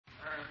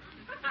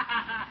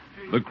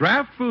The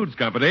Kraft Foods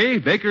Company,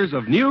 makers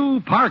of new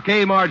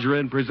Parquet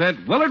margarine,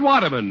 present Willard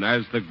Waterman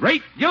as the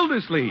Great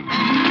Gildersleeve.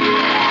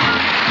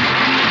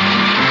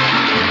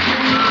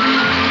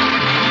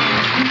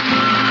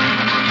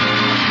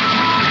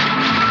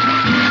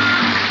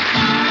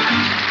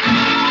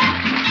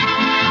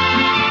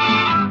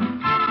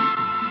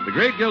 The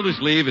Great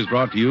Gildersleeve is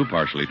brought to you,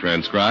 partially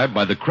transcribed,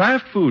 by the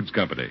Kraft Foods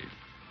Company.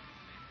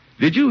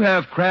 Did you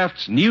have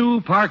Kraft's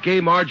new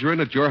Parquet margarine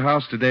at your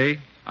house today?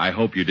 I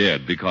hope you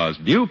did, because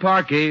new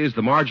Parquet is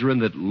the margarine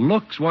that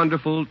looks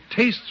wonderful,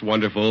 tastes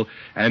wonderful,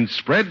 and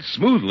spreads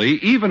smoothly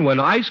even when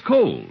ice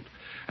cold.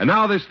 And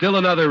now there's still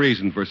another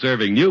reason for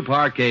serving new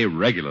Parquet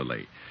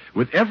regularly.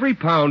 With every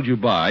pound you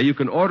buy, you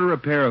can order a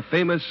pair of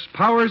famous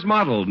Powers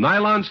Model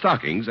nylon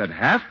stockings at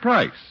half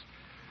price.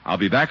 I'll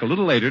be back a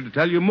little later to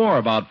tell you more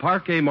about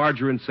Parquet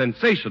margarine's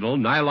sensational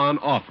nylon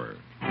offer.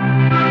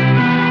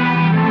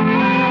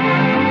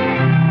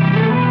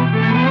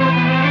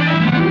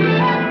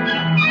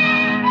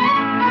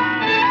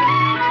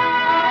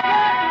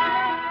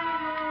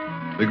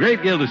 The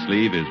Great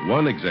Gildersleeve is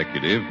one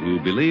executive who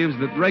believes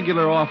that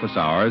regular office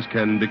hours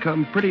can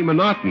become pretty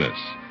monotonous.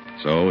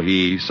 So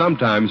he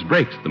sometimes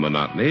breaks the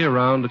monotony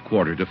around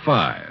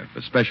 4:45,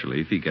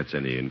 especially if he gets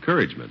any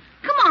encouragement.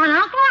 Come on,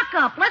 Uncle, lock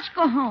up. Let's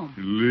go home.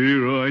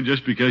 Leroy,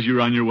 just because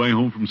you're on your way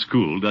home from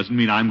school doesn't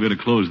mean I'm going to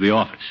close the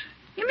office.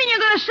 You mean you're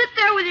going to sit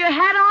there with your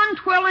hat on,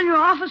 twirling your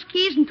office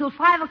keys until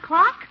 5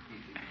 o'clock?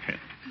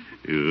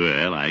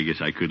 Well, I guess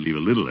I could leave a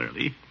little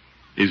early.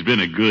 It's been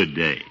a good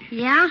day.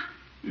 Yeah?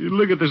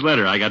 Look at this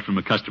letter I got from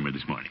a customer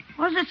this morning.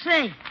 What does it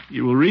say?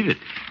 You will read it.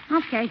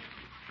 Okay.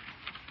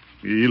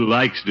 He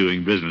likes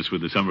doing business with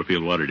the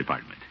Summerfield Water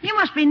Department. You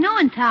must be new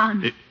in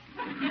town.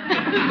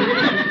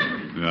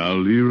 Now,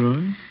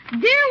 Leroy?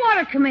 Dear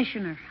Water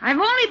Commissioner, I've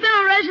only been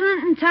a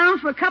resident in town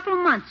for a couple of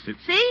months.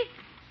 See?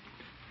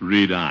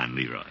 Read on,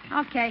 Leroy.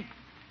 Okay.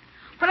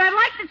 But I'd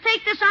like to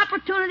take this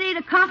opportunity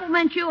to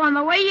compliment you on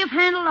the way you've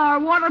handled our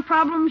water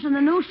problems in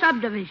the new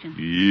subdivision.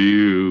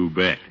 You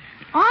bet.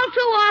 All too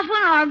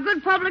often, our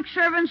good public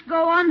servants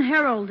go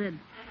unheralded.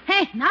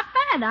 Hey, not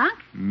bad, Unc.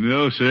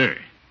 No, sir.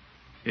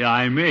 Yeah,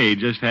 I may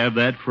just have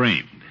that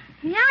framed.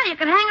 Yeah, you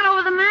could hang it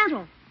over the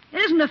mantel. It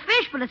isn't a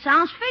fish, but it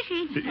sounds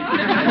fishy.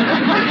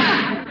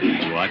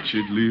 Watch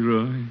it,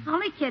 Leroy.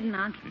 Only kidding,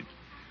 Unc.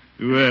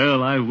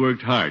 Well, I've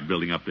worked hard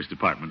building up this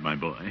department, my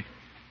boy.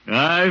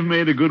 I've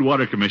made a good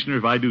water commissioner,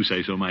 if I do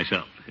say so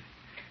myself.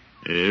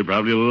 There are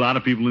probably a lot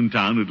of people in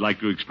town who'd like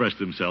to express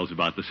themselves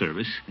about the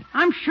service.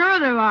 I'm sure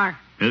there are.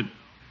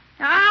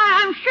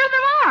 I'm sure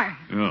there are.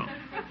 Oh.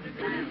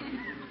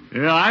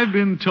 Yeah, I've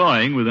been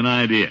toying with an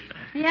idea.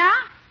 Yeah?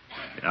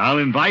 I'll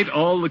invite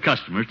all the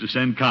customers to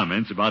send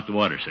comments about the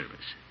water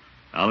service.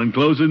 I'll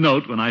enclose a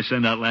note when I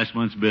send out last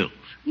month's bills.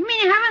 You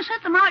mean you haven't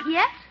sent them out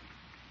yet?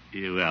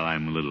 Yeah, well,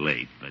 I'm a little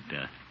late, but,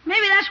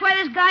 Maybe that's why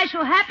this guy's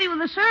so happy with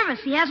the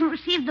service. He hasn't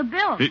received the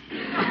bill.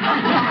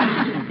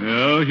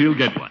 Oh, he'll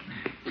get one.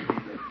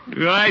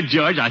 All right,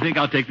 George, I think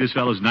I'll take this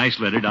fellow's nice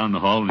letter down the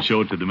hall and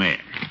show it to the mayor.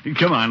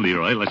 Come on,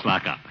 Leroy, let's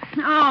lock up.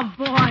 Oh,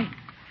 boy.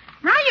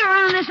 Now you're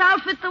running this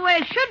outfit the way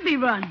it should be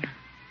run.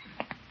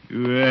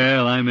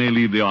 Well, I may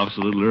leave the office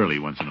a little early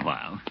once in a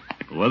while.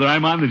 But whether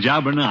I'm on the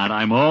job or not,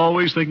 I'm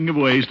always thinking of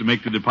ways to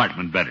make the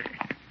department better.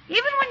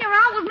 Even when you're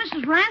out with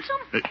Mrs.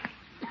 Ransom?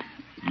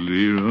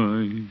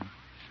 Leroy,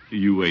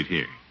 you wait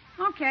here.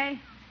 Okay.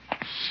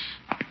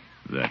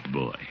 That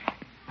boy.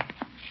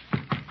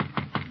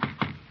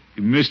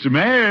 Mr.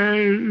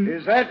 Mayor.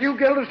 Is that you,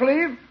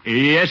 Gildersleeve?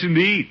 Yes,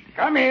 indeed.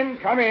 Come in,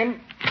 come in.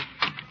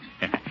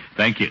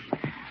 Thank you.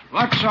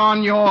 What's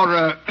on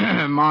your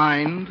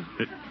mind?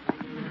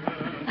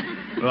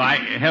 Well, I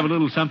have a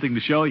little something to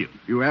show you.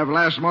 You have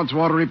last month's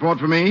water report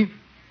for me?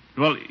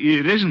 Well,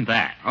 it isn't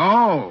that.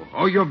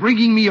 Oh, you're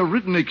bringing me a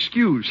written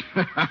excuse.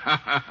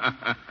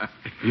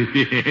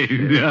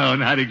 No,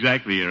 not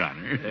exactly, Your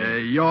Honor.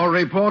 Your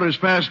report is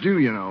past due,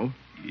 you know.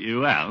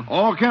 Well.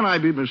 Or can I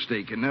be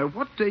mistaken?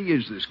 What day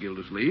is this,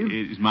 Gildersleeve?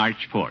 It's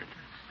March 4th.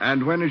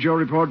 And when is your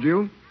report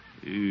due?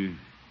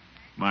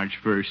 March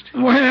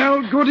 1st.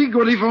 Well,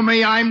 goody for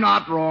me. I'm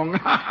not wrong.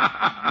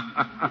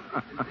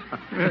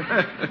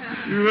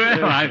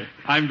 Well,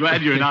 I'm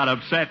glad you're not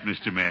upset,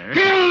 Mr. Mayor.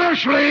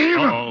 Gildersleeve!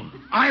 Oh.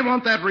 I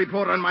want that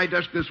report on my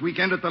desk this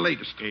weekend at the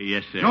latest.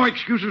 Yes, sir. No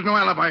excuses, no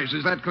alibis.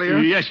 Is that clear?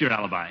 Yes, Your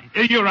alibi.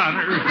 Your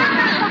Honor.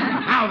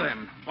 Now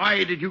then,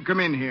 why did you come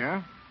in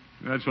here?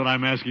 That's what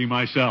I'm asking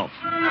myself.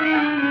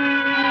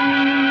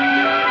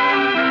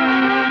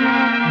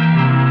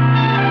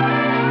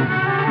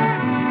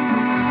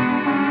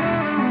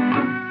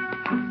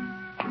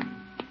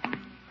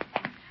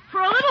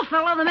 For a little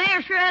fellow, the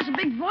mayor sure has a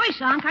big voice,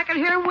 Unc. I could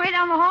hear him way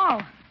down the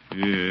hall.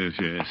 Yes.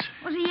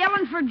 Was he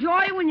yelling for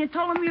joy when you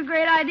told him your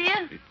great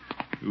idea?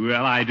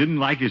 Well, I didn't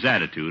like his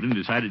attitude and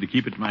decided to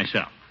keep it to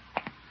myself.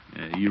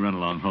 You run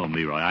along home,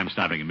 Leroy. I'm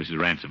stopping at Mrs.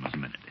 Ransom's a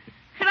minute.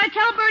 Should I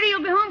tell Bertie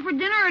you'll be home for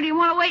dinner, or do you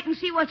want to wait and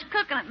see what's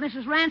cooking at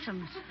Mrs.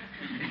 Ransom's?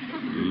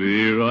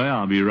 Leroy,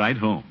 I'll be right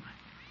home.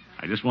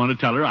 I just want to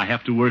tell her I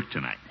have to work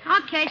tonight.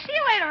 Okay, see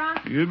you later,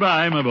 Unc.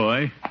 Goodbye, my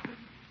boy.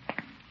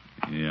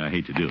 Yeah, I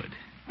hate to do it.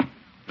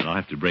 But I'll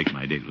have to break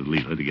my date with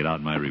Leela to get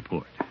out my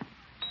report.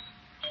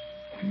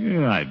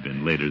 Yeah, I've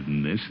been later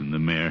than this, and the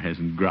mayor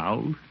hasn't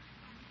growled.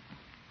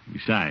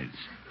 Besides,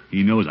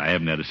 he knows I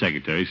haven't had a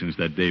secretary since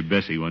that day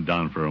Bessie went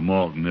down for a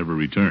malt and never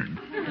returned.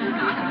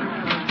 Throckmorton.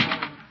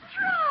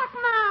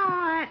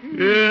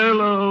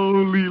 Hello,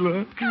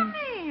 Leela. Come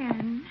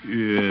in.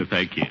 Yeah,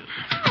 thank you.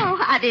 Oh,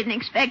 I didn't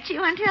expect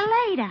you until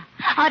later.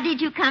 Or did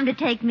you come to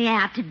take me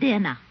out to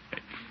dinner?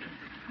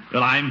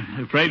 Well, I'm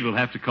afraid we'll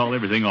have to call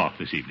everything off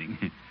this evening.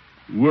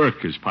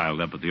 Work is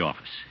piled up at the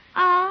office.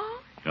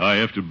 Oh? I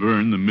have to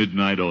burn the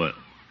midnight oil.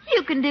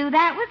 You can do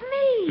that with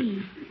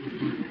me.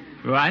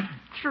 What?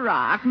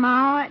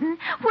 Throckmorton,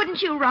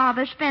 wouldn't you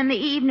rather spend the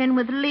evening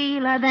with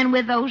Leela than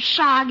with those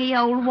soggy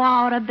old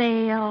water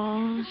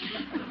bills?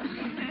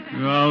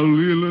 Now,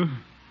 Leela,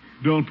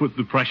 don't put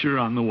the pressure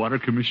on the water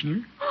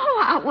commissioner.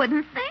 Oh, I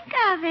wouldn't think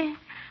of it.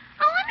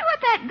 I wonder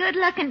what that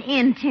good-looking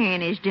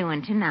intern is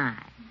doing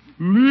tonight.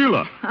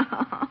 Leela.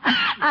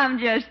 I'm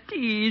just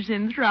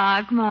teasing,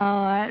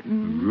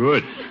 Throckmorton.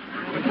 Good.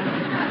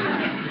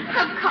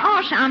 Of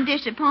course, I'm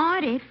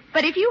disappointed.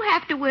 But if you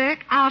have to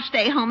work, I'll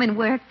stay home and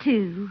work,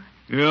 too.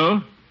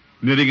 You?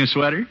 Knitting a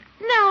sweater?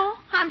 No,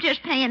 I'm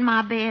just paying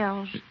my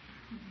bills.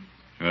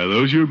 Are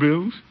those your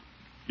bills?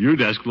 Your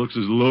desk looks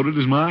as loaded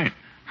as mine.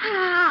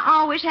 I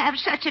always have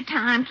such a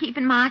time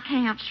keeping my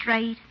account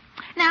straight.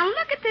 Now,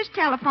 look at this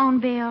telephone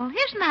bill.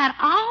 Isn't that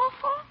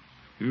awful?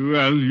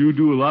 Well, you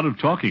do a lot of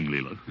talking,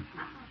 Leela.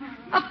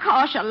 Of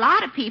course, a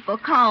lot of people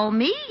call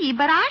me,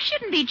 but I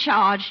shouldn't be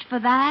charged for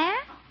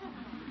that.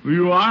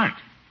 You aren't.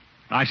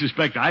 I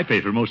suspect I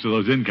pay for most of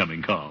those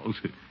incoming calls.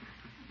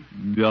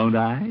 Don't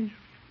I?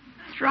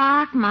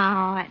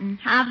 Throckmorton,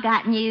 I've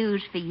got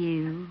news for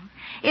you.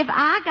 If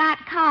I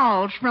got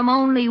calls from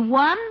only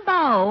one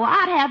beau,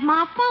 I'd have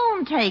my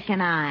phone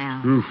taken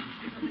out. Oof.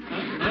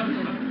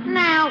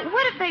 Now,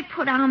 what have they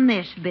put on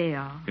this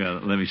bill? Yeah,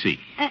 let me see.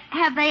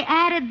 Have they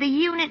added the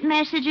unit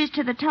messages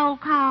to the toll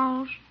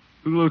calls?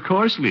 Well, of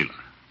course, Leela.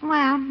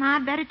 Well,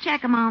 I'd better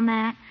check them on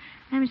that.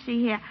 Let me see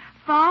here.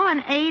 4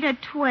 and 8 are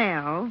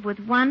 12 with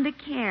 1 to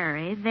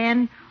carry.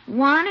 Then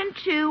 1 and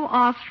 2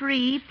 or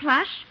 3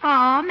 plus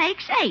 4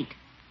 makes 8.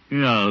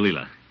 No,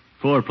 Leela.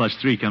 4 plus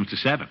 3 comes to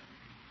 7.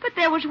 But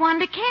there was 1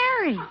 to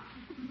carry.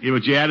 Yeah,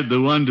 but you added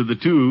the 1 to the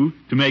 2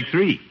 to make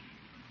 3.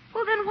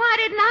 Well, then why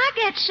didn't I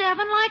get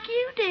 7 like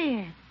you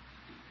did?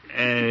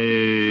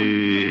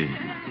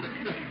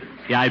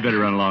 Yeah, I better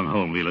run along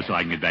home, Leela, so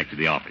I can get back to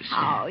the office.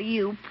 Oh,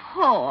 you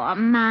poor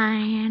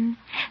man.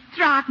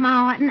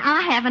 Throckmorton,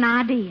 I have an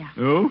idea.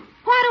 Oh?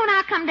 Why don't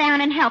I come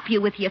down and help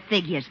you with your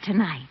figures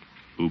tonight?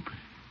 Oop.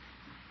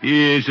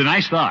 It's a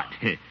nice thought.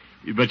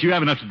 But you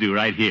have enough to do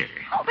right here.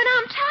 Oh, but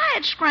I'm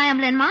tired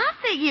scrambling my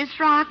figures,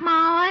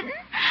 Throckmorton.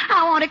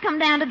 I want to come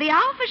down to the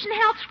office and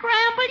help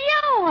scramble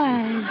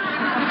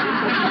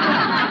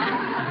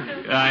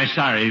yours.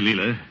 Sorry,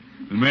 Leela.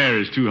 The mayor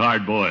is too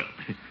hard-boiled.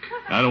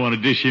 I don't want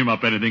to dish him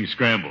up anything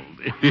scrambled.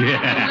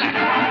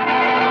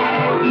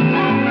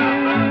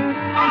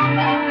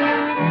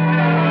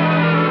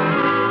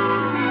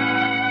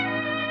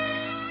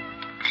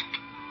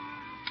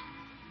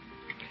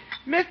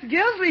 Mr.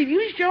 Gildersleeve,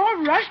 you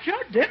sure rushed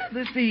your dinner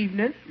this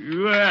evening.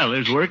 Well,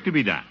 there's work to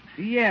be done.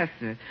 Yes,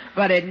 sir.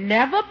 But it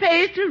never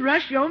pays to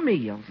rush your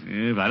meals.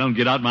 If I don't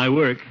get out my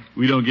work,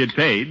 we don't get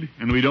paid,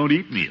 and we don't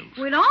eat meals.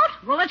 We don't?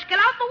 Well, let's get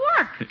out the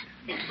work.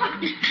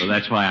 Well,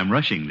 that's why I'm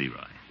rushing,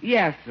 Leroy.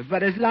 Yes, sir.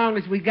 But as long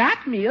as we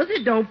got meals,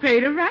 it don't pay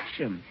to rush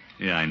them.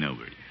 Yeah, I know,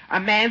 Bertie. A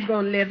man's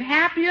going to live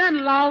happier and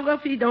longer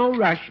if he don't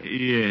rush them.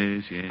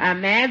 Yes, yes. A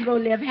man's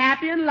going to live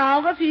happier and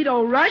longer if he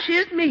don't rush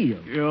his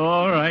meals. You're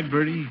all right,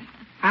 Bertie.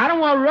 I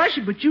don't want to rush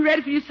you, but you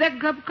ready for your second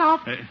cup of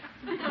coffee?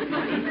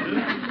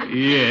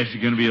 Yes,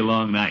 it's going to be a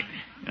long night.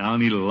 I'll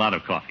need a lot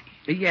of coffee.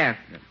 Yes,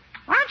 sir.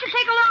 Why don't you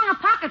take along a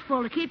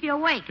pocketful to keep you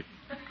awake?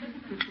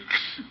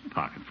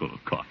 Pocket full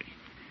of coffee.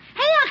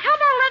 Hey, how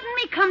about letting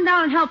me come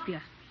down and help you?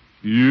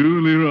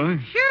 You, Leroy?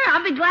 Sure,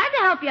 I'll be glad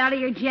to help you out of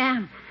your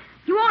jam.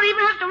 You won't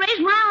even have to raise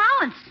my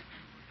allowance.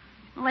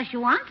 Unless you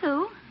want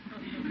to.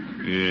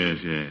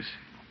 Yes, yes.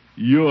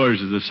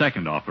 Yours is the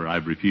second offer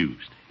I've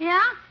refused.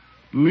 Yeah?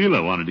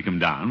 Leela wanted to come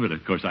down, but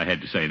of course I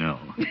had to say no.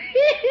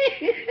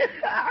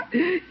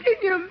 Can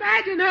you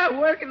imagine her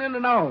working in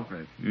an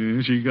office?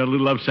 Yeah, she got a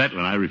little upset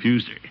when I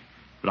refused her.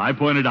 But I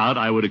pointed out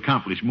I would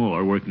accomplish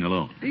more working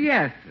alone.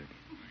 Yes, sir.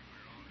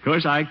 Of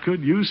course, I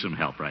could use some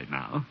help right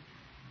now.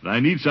 But I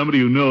need somebody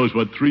who knows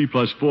what 3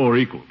 plus 4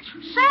 equals.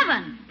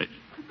 7.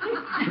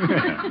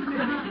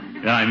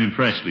 Yeah, I'm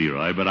impressed,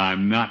 Leroy, but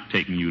I'm not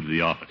taking you to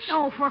the office.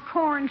 Oh, for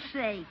corn's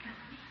sake.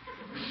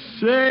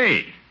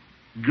 Say,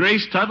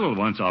 Grace Tuttle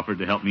once offered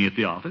to help me at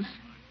the office.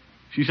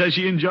 She says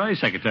she enjoys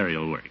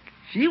secretarial work.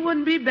 She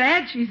wouldn't be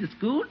bad. She's a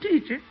school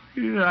teacher.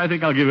 Yeah, I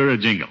think I'll give her a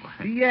jingle.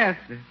 Yes,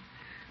 sir.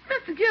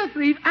 Mr.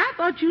 Gildersleeve, I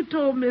thought you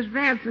told Miss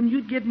Ransom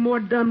you'd get more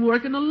done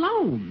working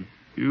alone.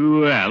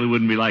 Well, it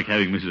wouldn't be like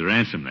having Mrs.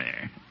 Ransom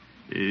there.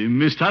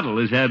 Miss Tuttle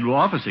has had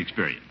office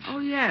experience. Oh,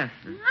 yes.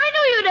 I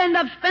knew you'd end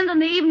up spending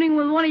the evening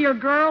with one of your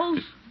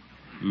girls.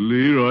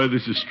 Leroy,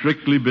 this is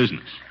strictly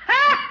business.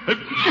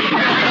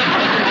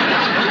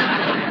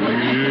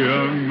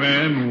 Young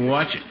man,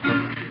 watch it.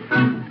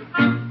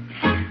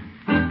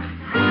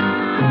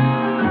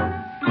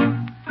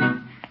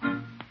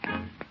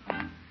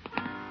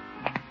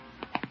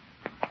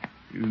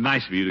 It was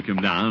nice of you to come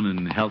down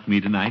and help me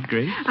tonight,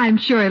 Grace. I'm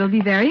sure it'll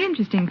be very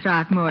interesting,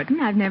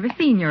 Throckmorton. I've never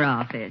seen your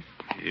office.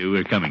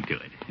 We're coming to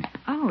it.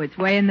 Oh, it's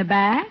way in the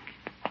back?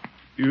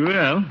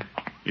 Well,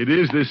 it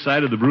is this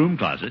side of the broom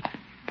closet.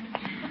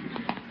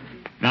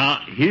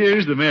 Now,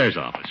 here's the mayor's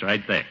office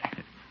right there.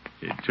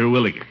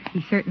 Terwilliger.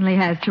 He certainly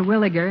has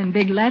Terwilliger in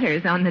big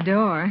letters on the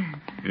door.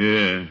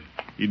 Yeah,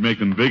 he'd make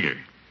them bigger,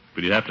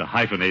 but he'd have to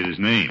hyphenate his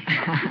name.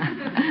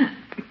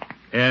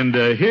 And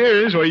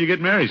here's where you get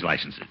marriage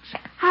licenses.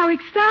 How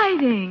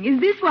exciting.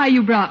 Is this why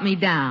you brought me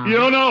down? You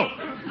don't know.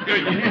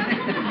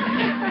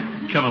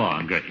 Come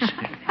along, Grace.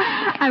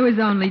 I was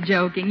only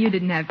joking. You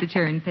didn't have to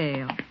turn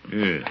pale.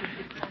 Yeah.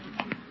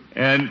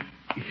 And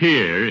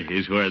here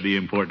is where the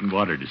important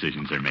water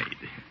decisions are made.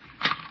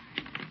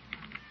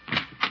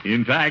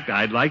 In fact,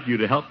 I'd like you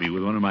to help me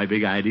with one of my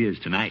big ideas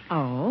tonight.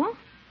 Oh?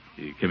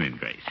 Come in,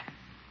 Grace.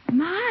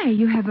 My,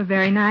 you have a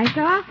very nice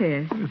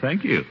office.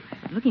 Thank you.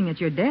 Looking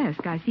at your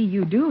desk, I see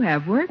you do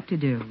have work to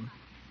do.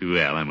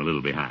 Well, I'm a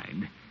little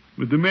behind.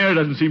 But the mayor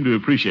doesn't seem to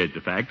appreciate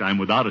the fact I'm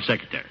without a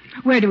secretary.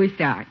 Where do we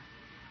start?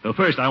 Well,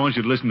 first, I want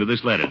you to listen to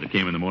this letter that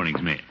came in the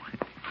morning's mail.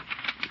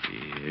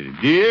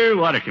 Dear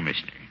Water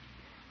Commissioner,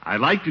 I'd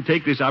like to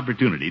take this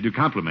opportunity to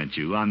compliment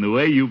you on the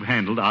way you've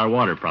handled our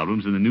water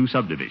problems in the new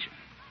subdivision.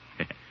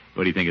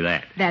 What do you think of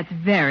that? That's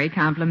very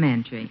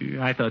complimentary.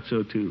 I thought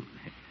so, too.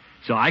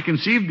 So I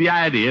conceived the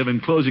idea of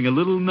enclosing a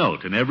little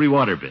note in every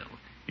water bill,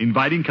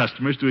 inviting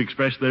customers to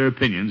express their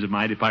opinions of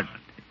my department.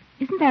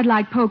 Isn't that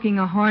like poking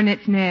a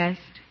hornet's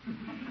nest?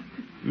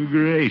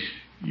 Grace,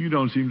 you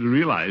don't seem to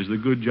realize the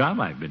good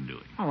job I've been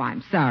doing. Oh,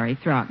 I'm sorry,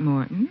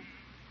 Throckmorton.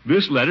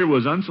 This letter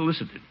was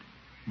unsolicited,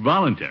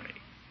 voluntary.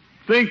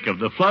 Think of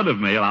the flood of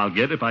mail I'll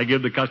get if I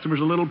give the customers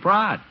a little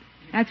prod.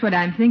 That's what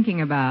I'm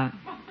thinking about.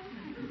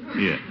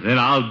 Yeah, then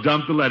I'll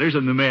dump the letters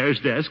on the mayor's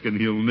desk, and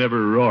he'll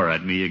never roar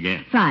at me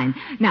again. Fine.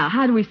 Now,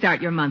 how do we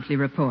start your monthly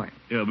report?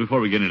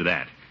 Before we get into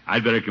that,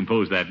 I'd better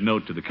compose that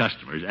note to the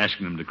customers,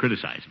 asking them to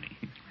criticize me.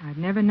 I've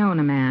never known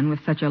a man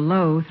with such a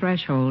low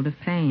threshold of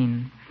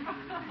pain.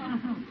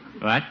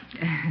 What?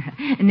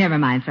 Never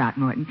mind,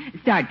 Throckmorton.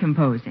 Start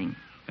composing.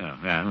 Oh,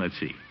 well, let's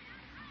see.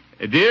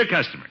 Dear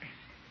customer.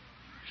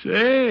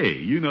 Say,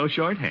 you know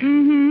shorthand.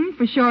 Mm-hmm,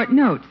 for short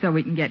notes so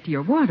we can get to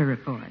your water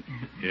report.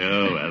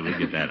 Oh, well, we'll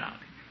get that out.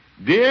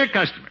 Dear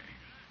customer.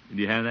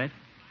 Do you have that?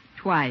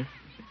 Twice.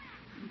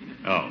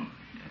 Oh.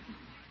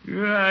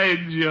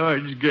 Right,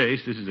 George,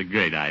 Grace, this is a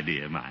great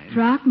idea of mine.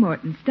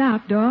 Throckmorton,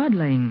 stop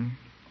dawdling.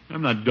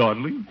 I'm not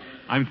dawdling.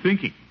 I'm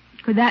thinking.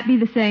 Could that be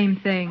the same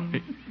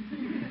thing?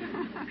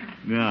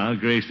 No,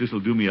 Grace, this will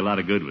do me a lot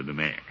of good with the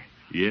mayor.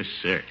 Yes,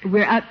 sir.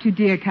 We're up to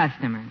dear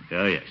customer.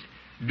 Oh, yes.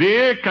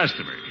 Dear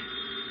customer.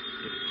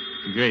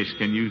 Grace,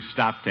 can you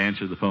stop to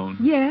answer the phone?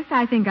 Yes,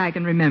 I think I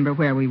can remember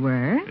where we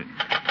were.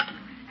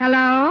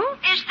 Hello?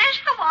 Is this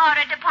the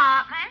water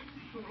department?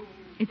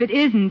 If it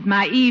isn't,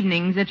 my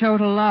evening's a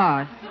total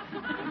loss.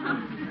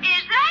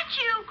 Is that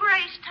you,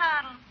 Grace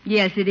Tuttle?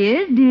 Yes, it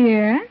is,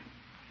 dear.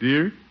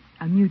 Dear?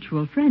 A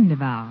mutual friend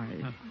of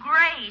ours.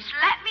 Grace,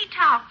 let me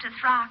talk to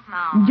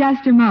Throckmorton.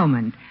 Just a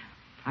moment.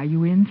 Are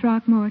you in,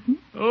 Throckmorton?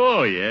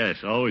 Oh,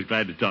 yes. Always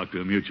glad to talk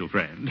to a mutual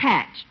friend.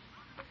 Catch.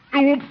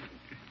 Oops.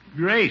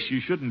 Grace, you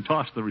shouldn't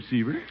toss the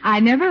receiver. I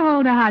never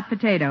hold a hot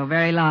potato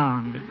very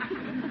long.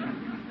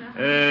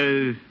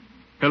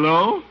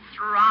 Hello?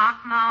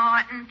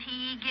 Throckmorton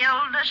P.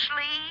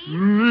 Gildersleeve?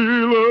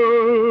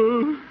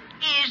 Leela.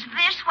 Is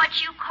this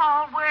what you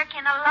call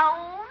working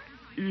alone?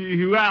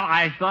 Well,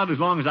 I thought as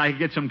long as I could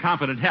get some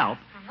competent help.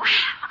 Well,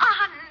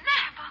 I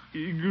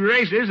never.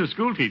 Grace is a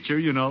school teacher,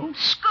 you know.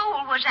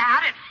 School was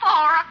out at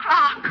 4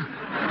 o'clock.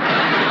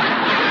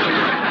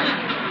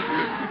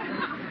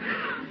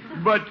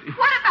 But...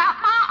 What about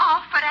my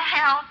offer to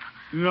help?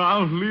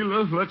 Now,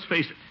 Leela, let's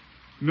face it.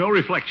 No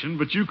reflection,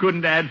 but you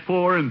couldn't add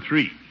 4 and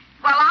 3.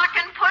 Well, I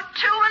can put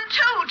 2 and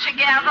 2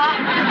 together.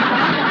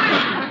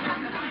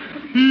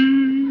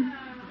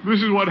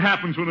 This is what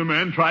happens when a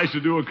man tries to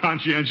do a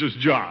conscientious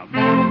job.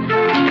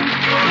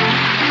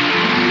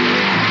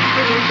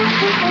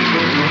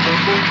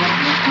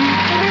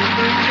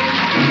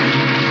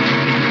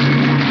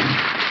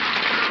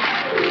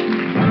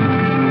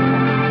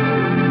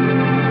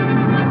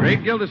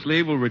 Great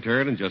Gildersleeve will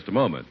return in just a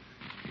moment.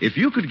 If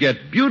you could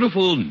get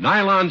beautiful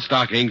nylon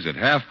stockings at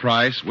half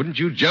price, wouldn't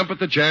you jump at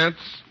the chance?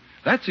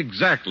 That's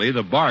exactly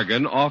the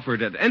bargain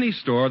offered at any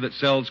store that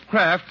sells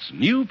Kraft's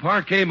new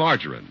Parquet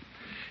margarine.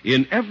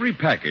 In every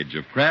package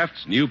of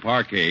Kraft's new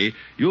Parquet,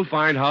 you'll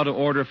find how to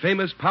order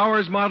famous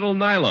Powers model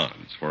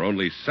nylons for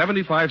only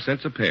 75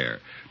 cents a pair,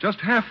 just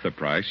half the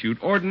price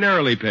you'd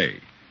ordinarily pay.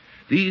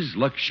 These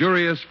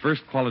luxurious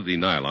first-quality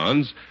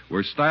nylons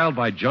were styled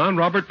by John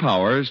Robert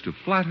Powers to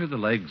flatter the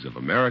legs of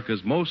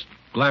America's most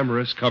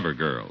glamorous cover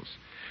girls.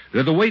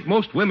 They're the weight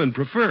most women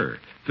prefer,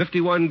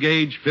 51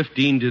 gauge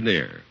 15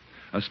 denier.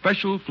 A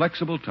special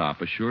flexible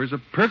top assures a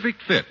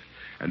perfect fit,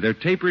 and their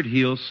tapered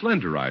heel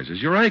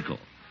slenderizes your ankle.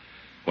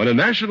 When a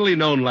nationally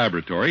known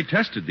laboratory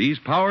tested these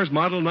Powers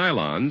model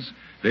nylons,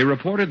 they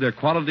reported their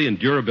quality and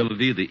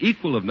durability the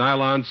equal of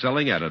nylon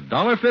selling at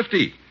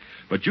 $1.50.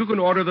 But you can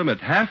order them at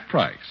half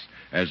price,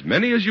 as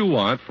many as you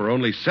want, for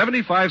only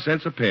 75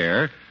 cents a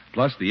pair,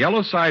 plus the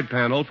yellow side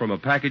panel from a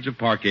package of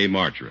Parquet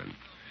margarine.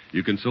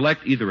 You can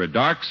select either a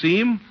dark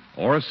seam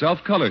or a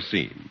self-color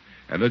seam,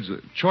 and there's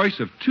a choice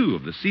of 2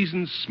 of the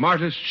season's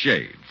smartest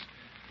shades.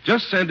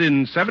 Just send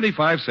in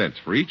 75 cents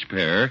for each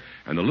pair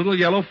and the little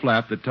yellow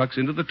flap that tucks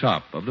into the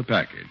top of the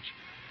package.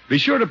 Be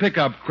sure to pick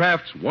up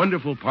Kraft's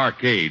wonderful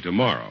Parquet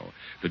tomorrow,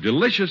 the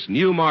delicious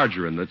new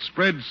margarine that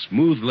spreads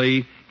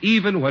smoothly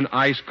even when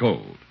ice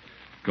cold.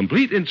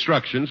 Complete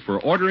instructions for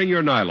ordering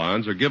your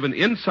nylons are given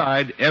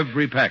inside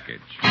every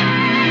package.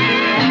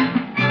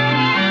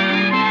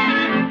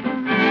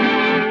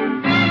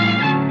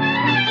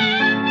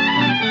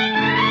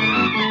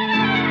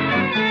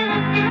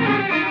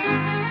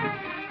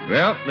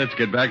 Well, let's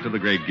get back to the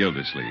great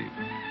Gildersleeve.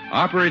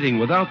 Operating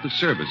without the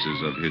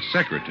services of his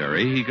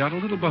secretary, he got a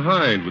little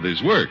behind with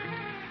his work.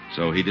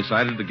 So he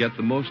decided to get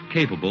the most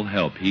capable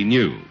help he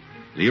knew.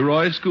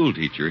 Leroy's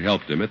schoolteacher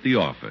helped him at the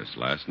office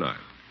last night.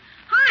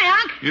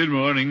 Hi, Unc. Good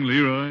morning,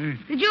 Leroy.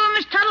 Did you and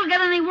Miss Tuttle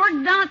get any work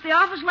done at the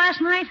office last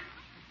night?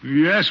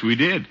 Yes, we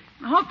did.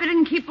 I hope you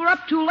didn't keep her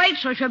up too late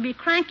so she'll be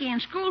cranky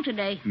in school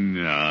today.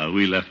 No,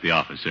 we left the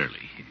office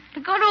early. To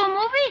go to a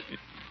movie?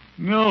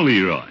 No,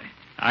 Leroy.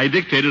 I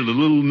dictated a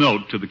little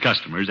note to the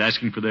customers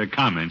asking for their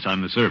comments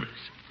on the service.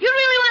 You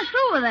really went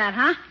through with that,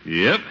 huh?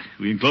 Yep.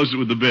 We enclosed it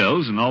with the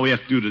bills, and all we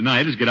have to do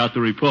tonight is get out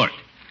the report.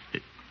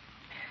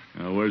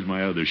 Now, where's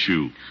my other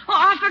shoe? Oh,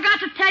 I forgot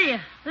to tell you.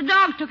 The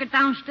dog took it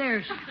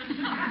downstairs.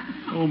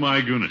 Oh,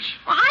 my goodness.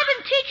 Well, I've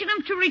been teaching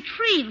him to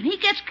retrieve, and he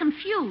gets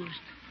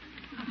confused.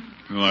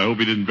 Well, I hope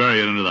he didn't bury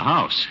it under the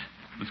house.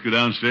 Let's go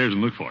downstairs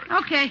and look for it.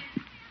 Okay.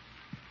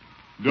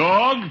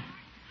 Dog,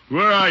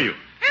 where are you?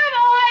 Here,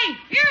 boy!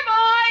 Here,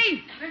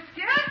 boy! Let's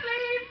get up,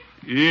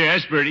 please.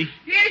 Yes, Bertie.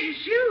 Here's your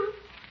shoe.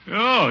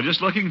 Oh,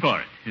 just looking for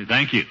it.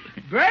 Thank you.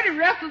 Bertie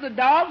wrestled the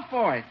dog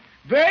for it.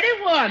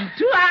 Bertie won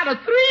 2 out of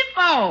 3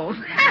 falls.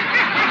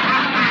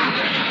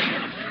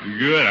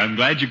 Good. I'm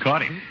glad you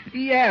caught him.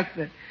 Yes,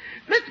 sir.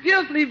 Mr.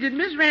 Gildersleeve, did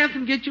Miss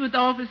Ransom get you at the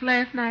office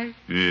last night?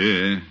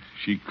 Yeah,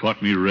 she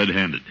caught me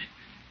red-handed.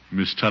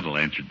 Miss Tuttle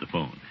answered the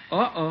phone.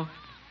 Uh-oh.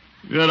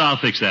 Good, I'll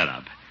fix that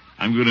up.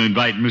 I'm going to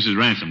invite Mrs.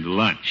 Ransom to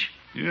lunch.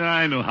 Yeah,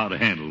 I know how to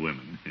handle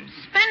women.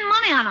 Spend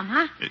money on them,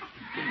 huh?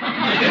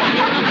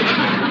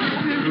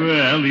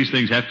 Well, these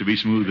things have to be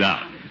smoothed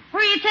out.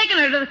 Where are you taking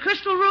her, to the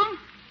crystal room?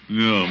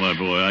 No, my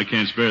boy, I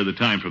can't spare the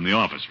time from the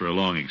office for a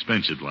long,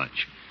 expensive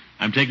lunch.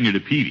 I'm taking her to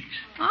Peavy's.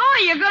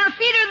 Oh, you're going to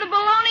feed her the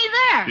bologna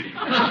there.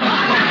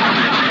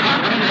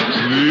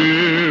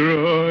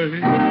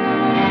 Leroy.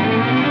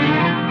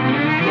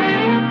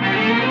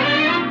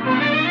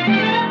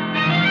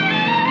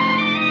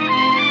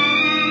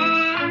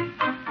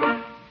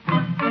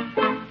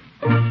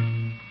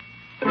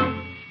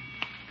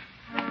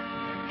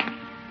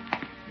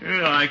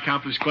 Well, I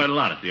accomplished quite a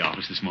lot at the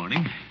office this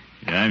morning.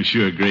 Yeah, I'm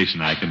sure Grace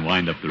and I can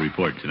wind up the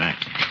report tonight.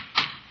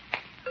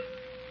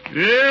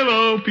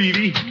 Hello,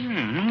 Peavy.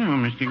 Hello,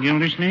 Mr.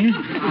 Gildersleeve.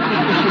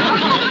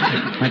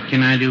 What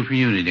can I do for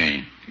you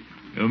today?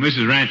 Well,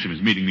 Mrs. Ransom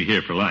is meeting me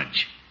here for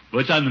lunch.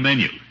 What's on the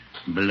menu?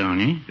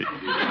 Bologna.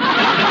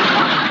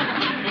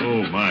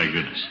 Oh, my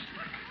goodness.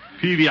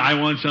 Peavy, I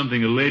want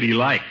something a lady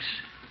likes.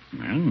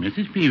 Well,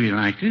 Mrs. Peavy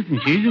likes it, and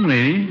she's a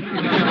lady.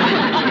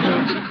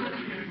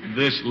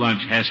 This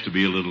lunch has to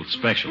be a little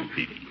special,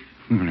 Peavy.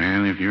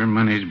 Well, if your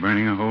money's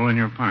burning a hole in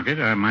your pocket,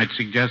 I might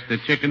suggest the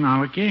chicken a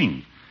la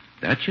king.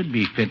 That should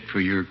be fit for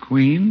your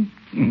queen.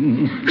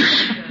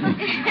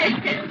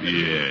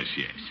 Yes,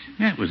 yes.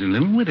 That was a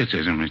little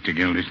witticism, Mr.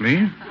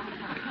 Gildersleeve.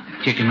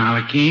 Chicken a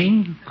la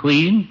king,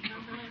 queen.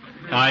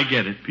 I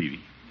get it, Peavy.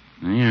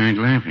 You aren't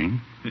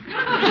laughing.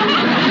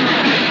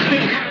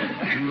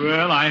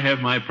 Well, I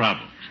have my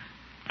problems.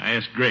 I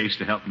asked Grace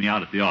to help me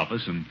out at the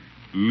office, and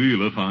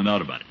Leela found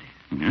out about it.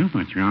 Well,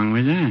 what's wrong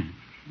with that?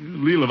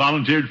 Leela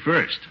volunteered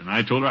first, and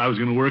I told her I was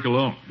going to work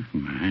alone.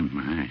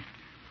 My.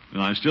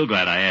 Well, I'm still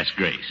glad I asked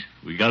Grace.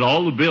 We got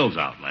all the bills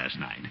out last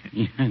night.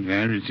 Yes,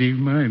 I received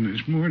mine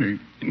this morning.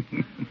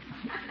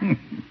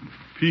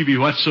 Peavy,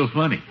 what's so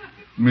funny?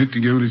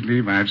 Mr.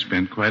 Gildersleeve, I've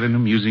spent quite an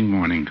amusing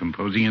morning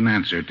composing an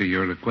answer to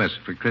your request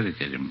for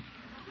criticism.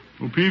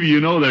 Well, Peavy, you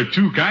know there are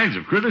 2 kinds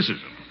of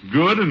criticism,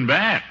 good and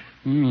bad.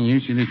 You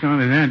should have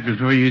thought of that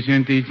before you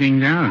sent these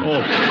things out.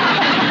 Oh.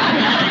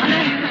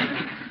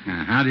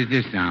 Now, how does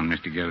this sound,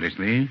 Mr.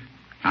 Gildersleeve?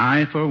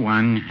 I, for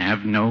one,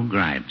 have no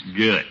gripes.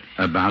 Good.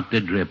 About the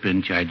drip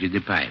in charge of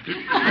the pipe.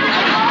 Peavy.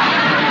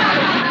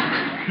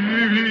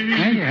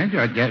 Hey, I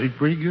thought that was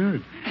pretty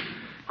good.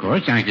 Of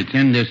course, I could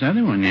send this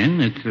other one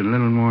in. It's a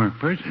little more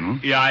personal.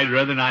 Yeah, I'd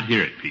rather not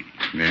hear it, Peavy.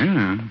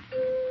 Yeah.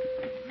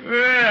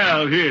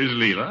 Well, here's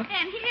Leela.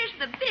 And here's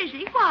the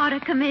busy water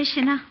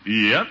commissioner.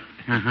 Yep,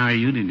 How are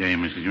you today,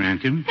 Mrs.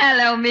 Ransom?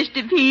 Hello,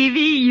 Mr. Peavy,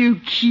 you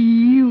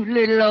cute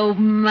little old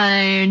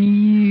man,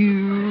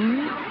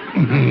 you.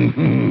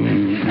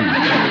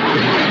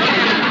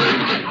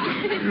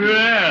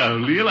 Well,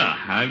 Leela,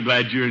 I'm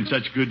glad you're in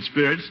such good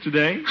spirits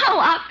today. Oh,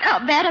 I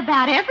felt better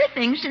about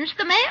everything since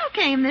the mail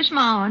came this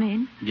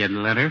morning. Get a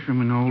letter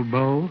from an old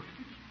beau?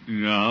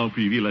 No,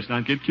 Peavy, let's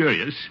not get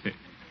curious.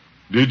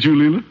 Did you,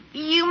 Leela?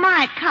 You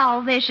might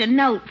call this a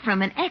note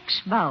from an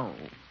expo.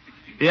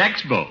 The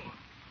Expo.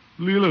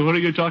 Leela, what are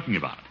you talking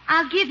about?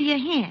 I'll give you a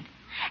hint.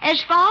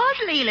 As far as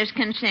Leela's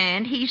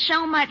concerned, he's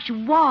so much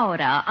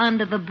water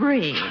under the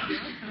bridge.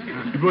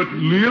 But,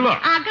 Leela...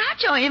 I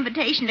got your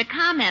invitation to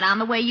comment on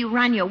the way you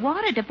run your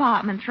water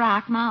department,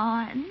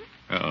 Throckmorton.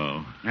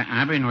 Oh.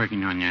 I've been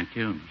working on that,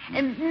 too.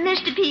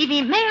 Mr.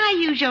 Peavy, may I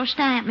use your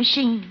stamp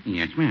machine?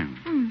 Yes,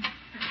 ma'am.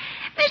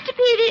 Mr.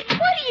 Peavy,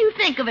 what do you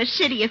think of a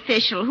city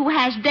official who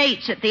has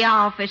dates at the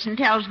office and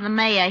tells the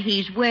mayor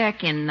he's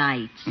working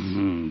nights?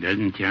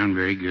 Doesn't sound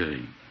very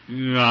good.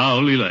 No,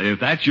 Leela, if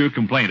that's your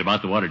complaint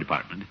about the water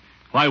department,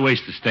 why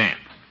waste the stamp?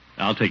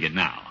 I'll take it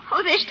now.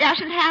 Oh, this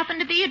doesn't happen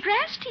to be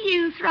addressed to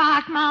you,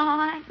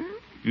 Throckmorton.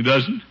 It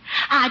doesn't?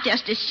 I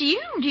just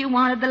assumed you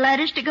wanted the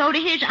letters to go to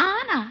his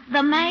honor,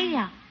 the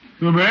mayor.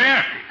 The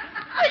mayor?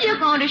 Well, you're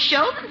going to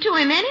show them to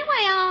him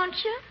anyway,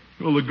 aren't you?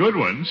 Well, the good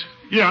ones.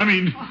 Yeah, I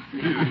mean...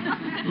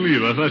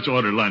 Leela, let's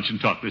order lunch and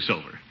talk this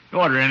over.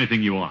 Order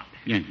anything you want.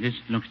 Yes, this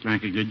looks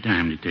like a good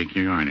time to take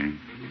your order.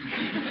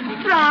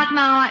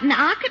 Throckmorton,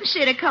 I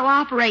consider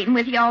cooperating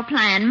with your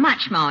plan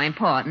much more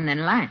important than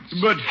lunch.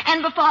 But...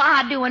 And before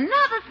I do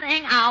another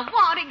thing, I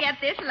want to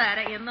get this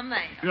letter in the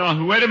mail.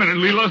 Oh, wait a minute,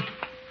 Leela.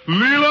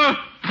 Leela!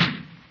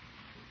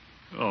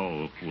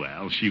 Oh,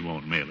 well, she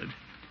won't mail it.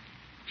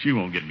 She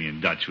won't get me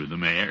in Dutch with the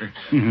mayor.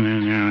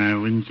 No, I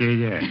wouldn't say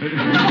that.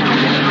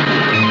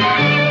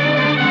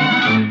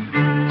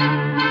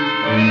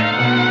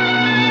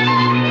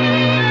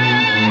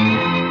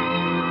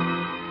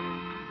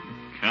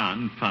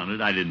 Confound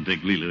it, I didn't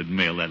think Leela would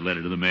mail that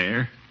letter to the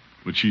mayor.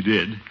 But she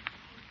did.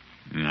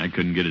 And I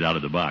couldn't get it out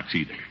of the box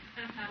either.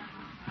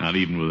 Not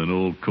even with an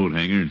old coat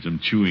hanger and some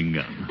chewing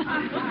gum.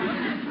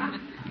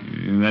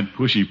 And that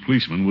pushy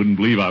policeman wouldn't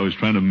believe I was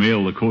trying to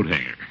mail the coat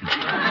hanger.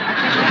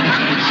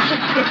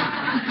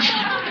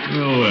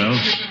 Oh, well.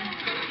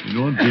 You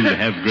don't need to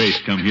have Grace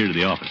come here to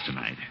the office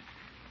tonight.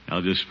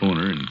 I'll just phone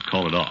her and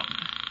call it off.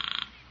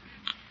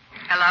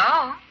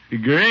 Hello?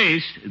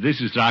 Grace,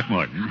 this is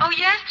Throckmorton. Oh,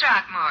 yes,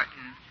 Throckmorton.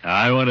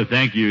 I want to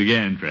thank you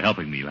again for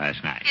helping me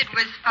last night. It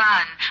was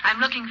fun. I'm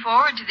looking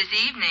forward to this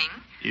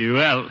evening.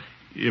 Well,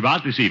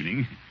 about this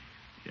evening,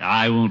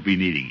 I won't be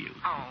needing you.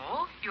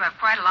 Oh, you have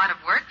quite a lot of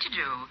work to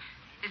do.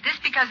 Is this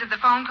because of the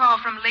phone call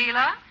from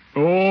Leela?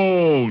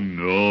 Oh,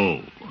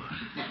 no.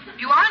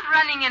 You aren't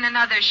running in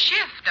another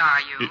shift,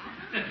 are you?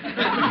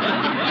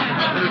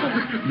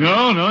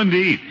 No,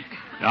 indeed.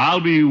 I'll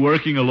be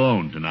working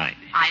alone tonight.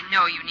 I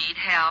know you need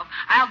help.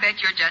 I'll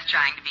bet you're just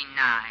trying to be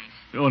nice.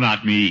 Oh,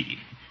 not me.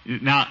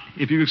 Now,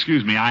 if you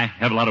excuse me, I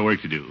have a lot of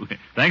work to do.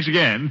 Thanks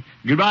again.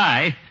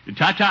 Goodbye.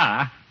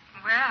 Ta-ta.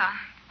 Well,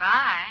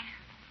 bye.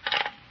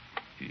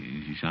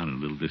 She sounded a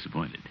little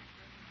disappointed.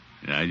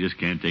 I just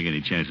can't take any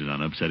chances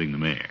on upsetting the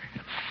mayor.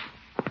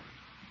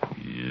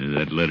 Yeah,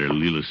 that letter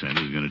Leela sent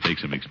is going to take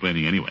some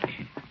explaining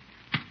anyway.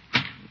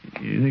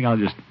 You think I'll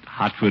just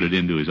hot-foot it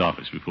into his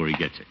office before he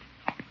gets it?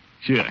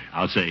 Sure,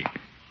 I'll say,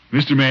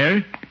 Mr.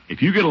 Mayor,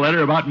 if you get a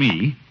letter about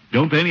me,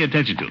 don't pay any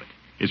attention to it.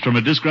 It's from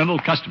a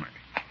disgruntled customer.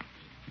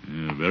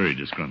 A very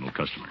disgruntled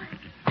customer.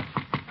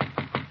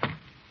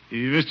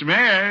 Mr.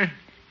 Mayor,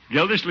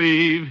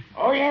 Gildersleeve.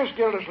 Oh, yes,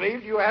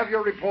 Gildersleeve. Do you have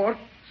your report?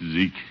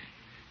 Zeke.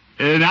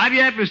 Not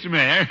yet, Mr.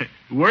 Mayor.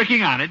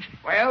 Working on it.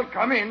 Well,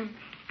 come in.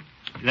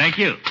 Thank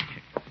you.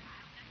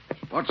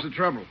 What's the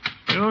trouble?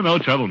 Oh, no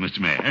trouble, Mr.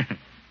 Mayor.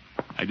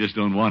 I just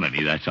don't want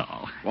any, that's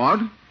all.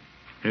 What?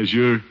 Has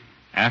your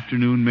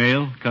afternoon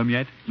mail come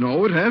yet?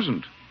 No, it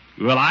hasn't.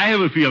 Well, I have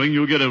a feeling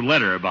you'll get a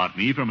letter about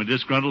me from a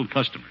disgruntled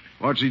customer.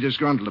 What's he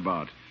disgruntled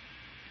about?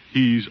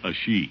 He's a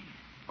she.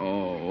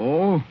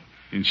 Oh?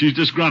 And she's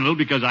disgruntled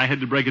because I had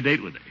to break a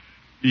date with her.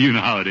 You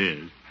know how it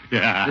is.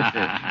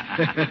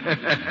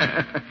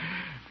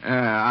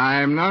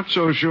 I'm not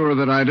so sure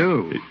that I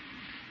do.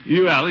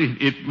 Well,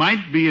 it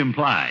might be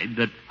implied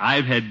that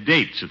I've had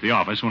dates at the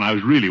office when I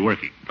was really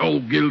working. Oh,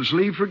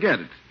 Gildersleeve, forget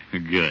it.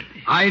 Good.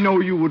 I know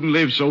you wouldn't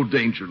live so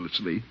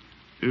dangerously.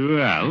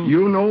 Well...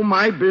 You know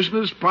my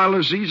business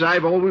policies.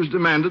 I've always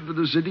demanded that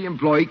a city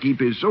employee keep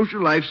his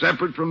social life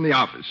separate from the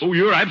office. Oh,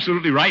 you're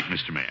absolutely right,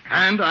 Mr. Mayor.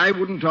 And I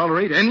wouldn't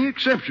tolerate any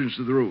exceptions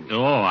to the rule.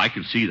 Oh, I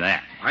can see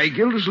that. Why,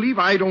 Gildersleeve,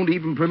 I don't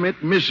even permit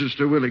Mrs.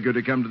 Terwilliger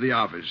to come to the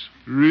office.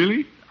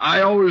 Really?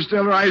 I always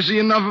tell her I see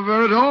enough of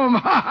her at home.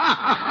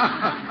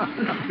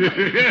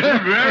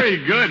 Very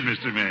good,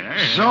 Mr. Mayor.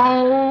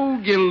 So,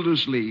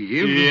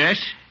 Gildersleeve.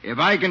 Yes? If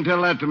I can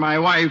tell that to my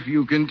wife,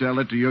 you can tell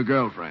it to your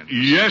girlfriend.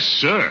 Yes,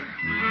 sir.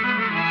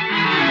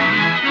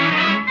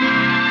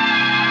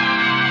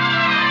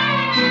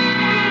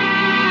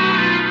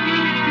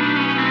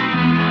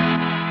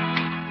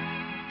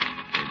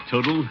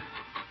 Total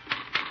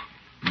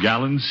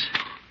gallons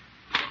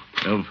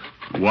of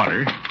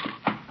water.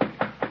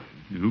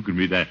 Who can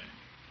be that?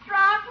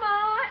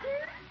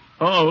 Throckmorton?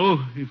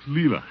 Oh, it's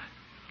Leela.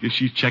 Guess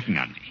she's checking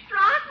on me.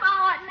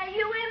 Throckmorton, are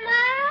you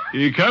in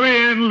there? You come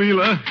in,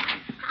 Leela.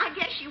 I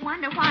guess you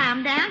wonder why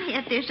I'm down here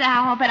at this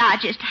hour, but I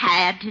just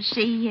had to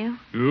see you.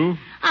 Who?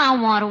 I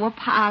want to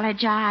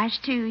apologize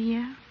to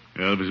you.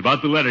 Well, it was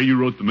about the letter you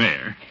wrote the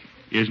mayor.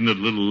 Isn't it a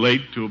little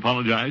late to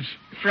apologize?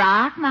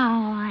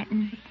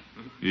 Throckmorton,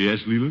 Yes,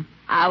 Leela?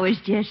 I was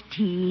just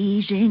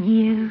teasing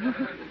you.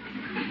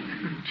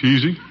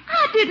 Teasing?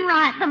 I didn't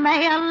write the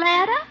mail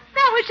letter.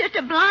 That was just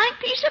a blank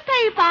piece of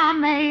paper I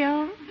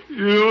mailed.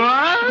 You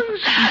was?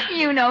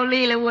 You know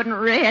Leela wouldn't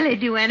really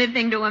do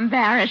anything to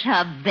embarrass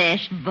her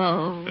best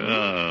beau.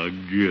 Oh,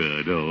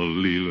 good old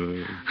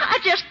Leela. I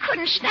just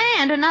couldn't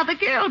stand another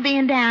girl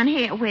being down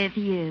here with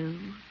you.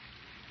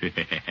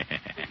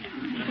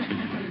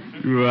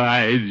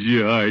 Why,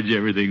 George,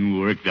 everything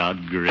worked out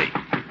great.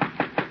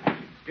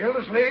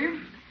 Gildersleeve?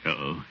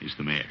 Uh-oh, it's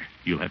the mayor.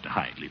 You'll have to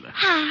hide, Leela.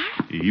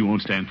 Hi. He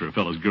won't stand for a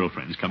fellow's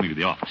girlfriends coming to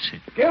the office.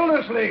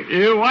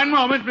 Gildersleeve. One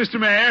moment, Mr.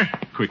 Mayor.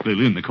 Quick,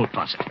 Leela, in the coat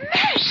closet.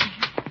 Mercy.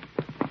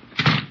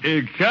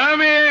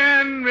 Come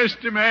in,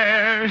 Mr.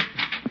 Mayor.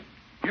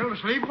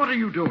 Gildersleeve, what are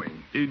you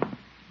doing?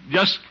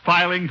 Just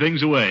filing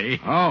things away.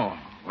 Oh,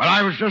 well,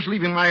 I was just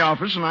leaving my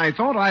office, and I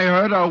thought I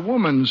heard a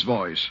woman's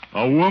voice.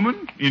 A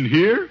woman in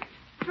here?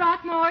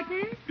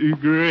 Throckmorton?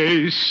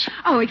 Grace.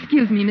 Oh,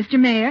 excuse me, Mr.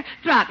 Mayor.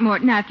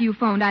 Throckmorton, after you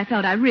phoned, I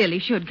felt I really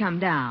should come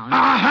down.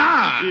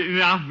 Aha!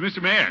 Now,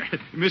 Mr. Mayor,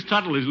 Miss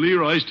Tuttle is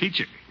Leroy's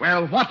teacher.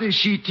 Well, what is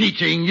she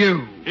teaching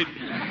you? She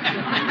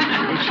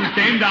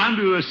came down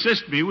to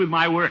assist me with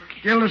my work.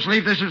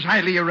 Gildersleeve, this is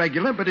highly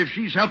irregular, but if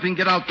she's helping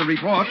get out the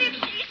report... If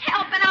she's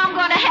helping, I'm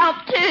going to help,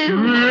 too.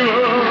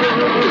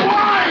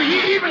 Why,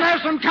 he even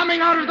has them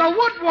coming out of the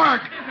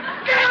woodwork!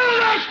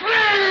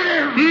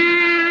 Gildersleeve!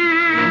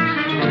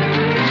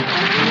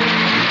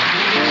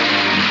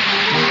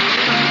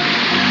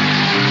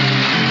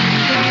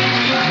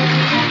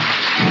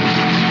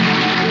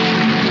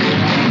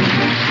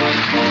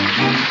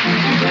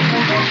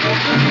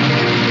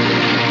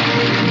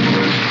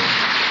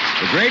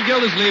 The Great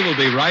Gildersleeve will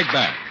be right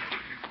back.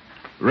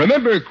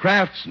 Remember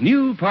Kraft's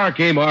new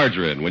Parquet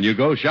margarine when you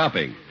go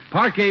shopping.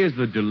 Parquet is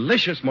the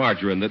delicious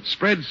margarine that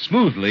spreads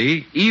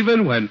smoothly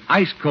even when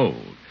ice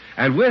cold.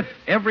 And with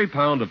every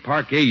pound of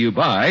Parquet you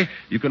buy,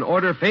 you can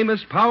order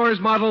famous Powers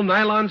model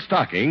nylon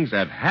stockings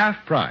at half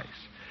price.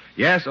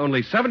 Yes,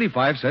 only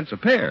 75 cents a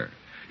pair.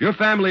 Your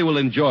family will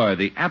enjoy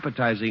the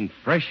appetizing,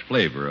 fresh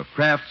flavor of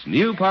Kraft's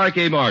new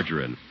Parquet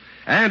margarine.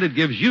 And it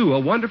gives you a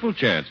wonderful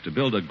chance to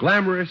build a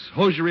glamorous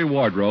hosiery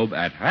wardrobe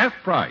at half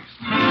price.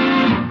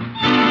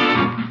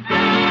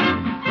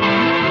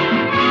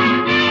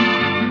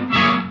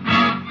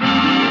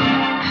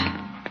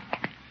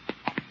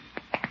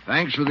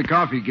 Thanks for the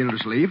coffee,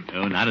 Gildersleeve.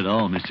 Oh, not at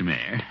all, Mr.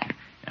 Mayor.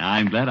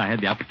 I'm glad I had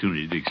the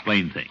opportunity to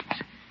explain things.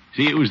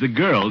 See, it was the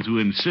girls who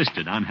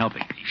insisted on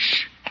helping me.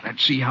 Shh.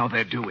 Let's see how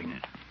they're doing.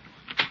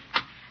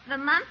 The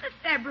month of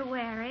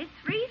February,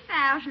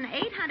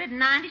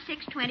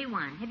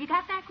 3,896.21. Have you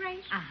got that,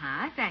 Grace?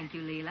 Uh-huh. Thank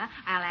you, Leela.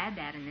 I'll add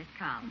that in this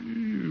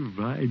column.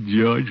 By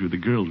George, with the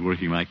girls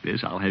working like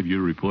this, I'll have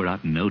your report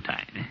out in no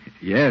time.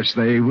 Yes,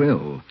 they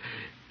will.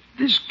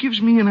 This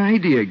gives me an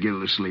idea,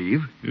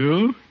 Gildersleeve.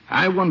 You?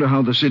 I wonder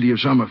how the city of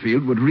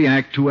Summerfield would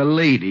react to a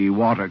lady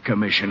water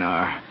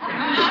commissioner.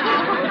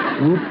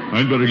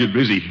 I'd better get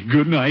busy.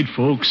 Good night,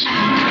 folks.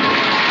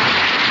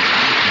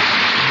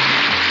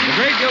 The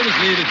Great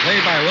Gildersleeve is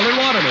played by Willie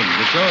Waterman.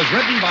 The show is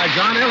written by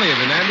John Elliott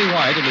and Andy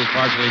White and is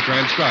partially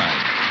transcribed.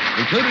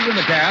 Included in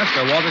the cast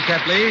are Walter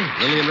Tetley,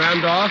 Lillian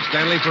Randolph,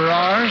 Stanley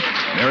Farrar,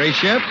 Mary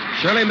Shipp,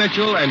 Shirley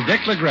Mitchell, and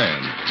Dick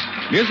LeGrand.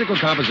 Musical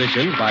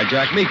compositions by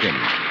Jack Meakin.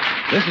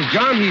 This is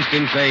John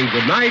Heaston saying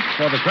goodnight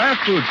for the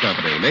Kraft Foods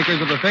Company, makers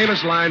of the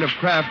famous line of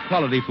Kraft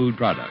quality food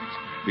products.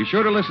 Be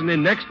sure to listen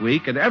in next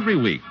week and every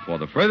week for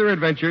the further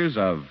adventures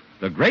of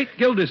the Great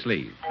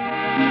Gildersleeve.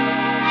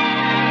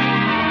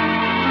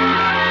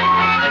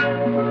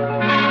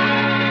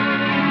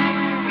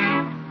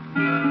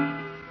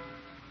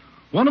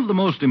 One of the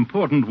most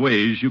important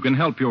ways you can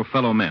help your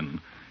fellow men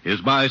is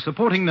by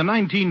supporting the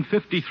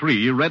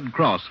 1953 Red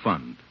Cross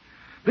Fund.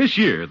 This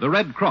year, the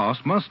Red Cross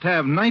must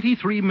have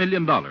 $93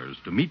 million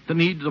to meet the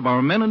needs of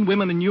our men and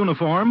women in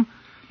uniform,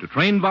 to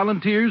train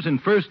volunteers in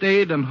first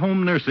aid and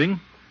home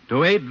nursing,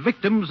 to aid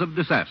victims of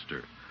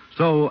disaster.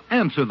 So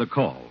answer the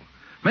call.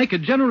 Make a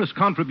generous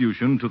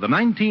contribution to the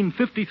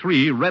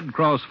 1953 Red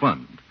Cross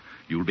Fund.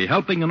 You'll be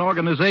helping an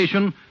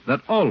organization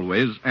that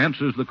always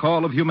answers the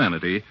call of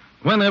humanity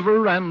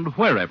whenever and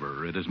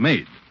wherever it is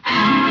made.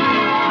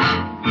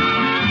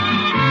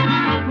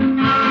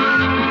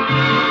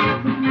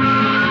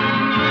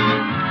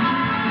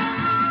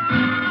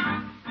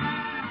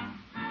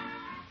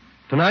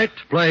 Tonight,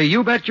 play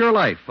You Bet Your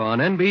Life on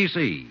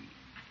NBC.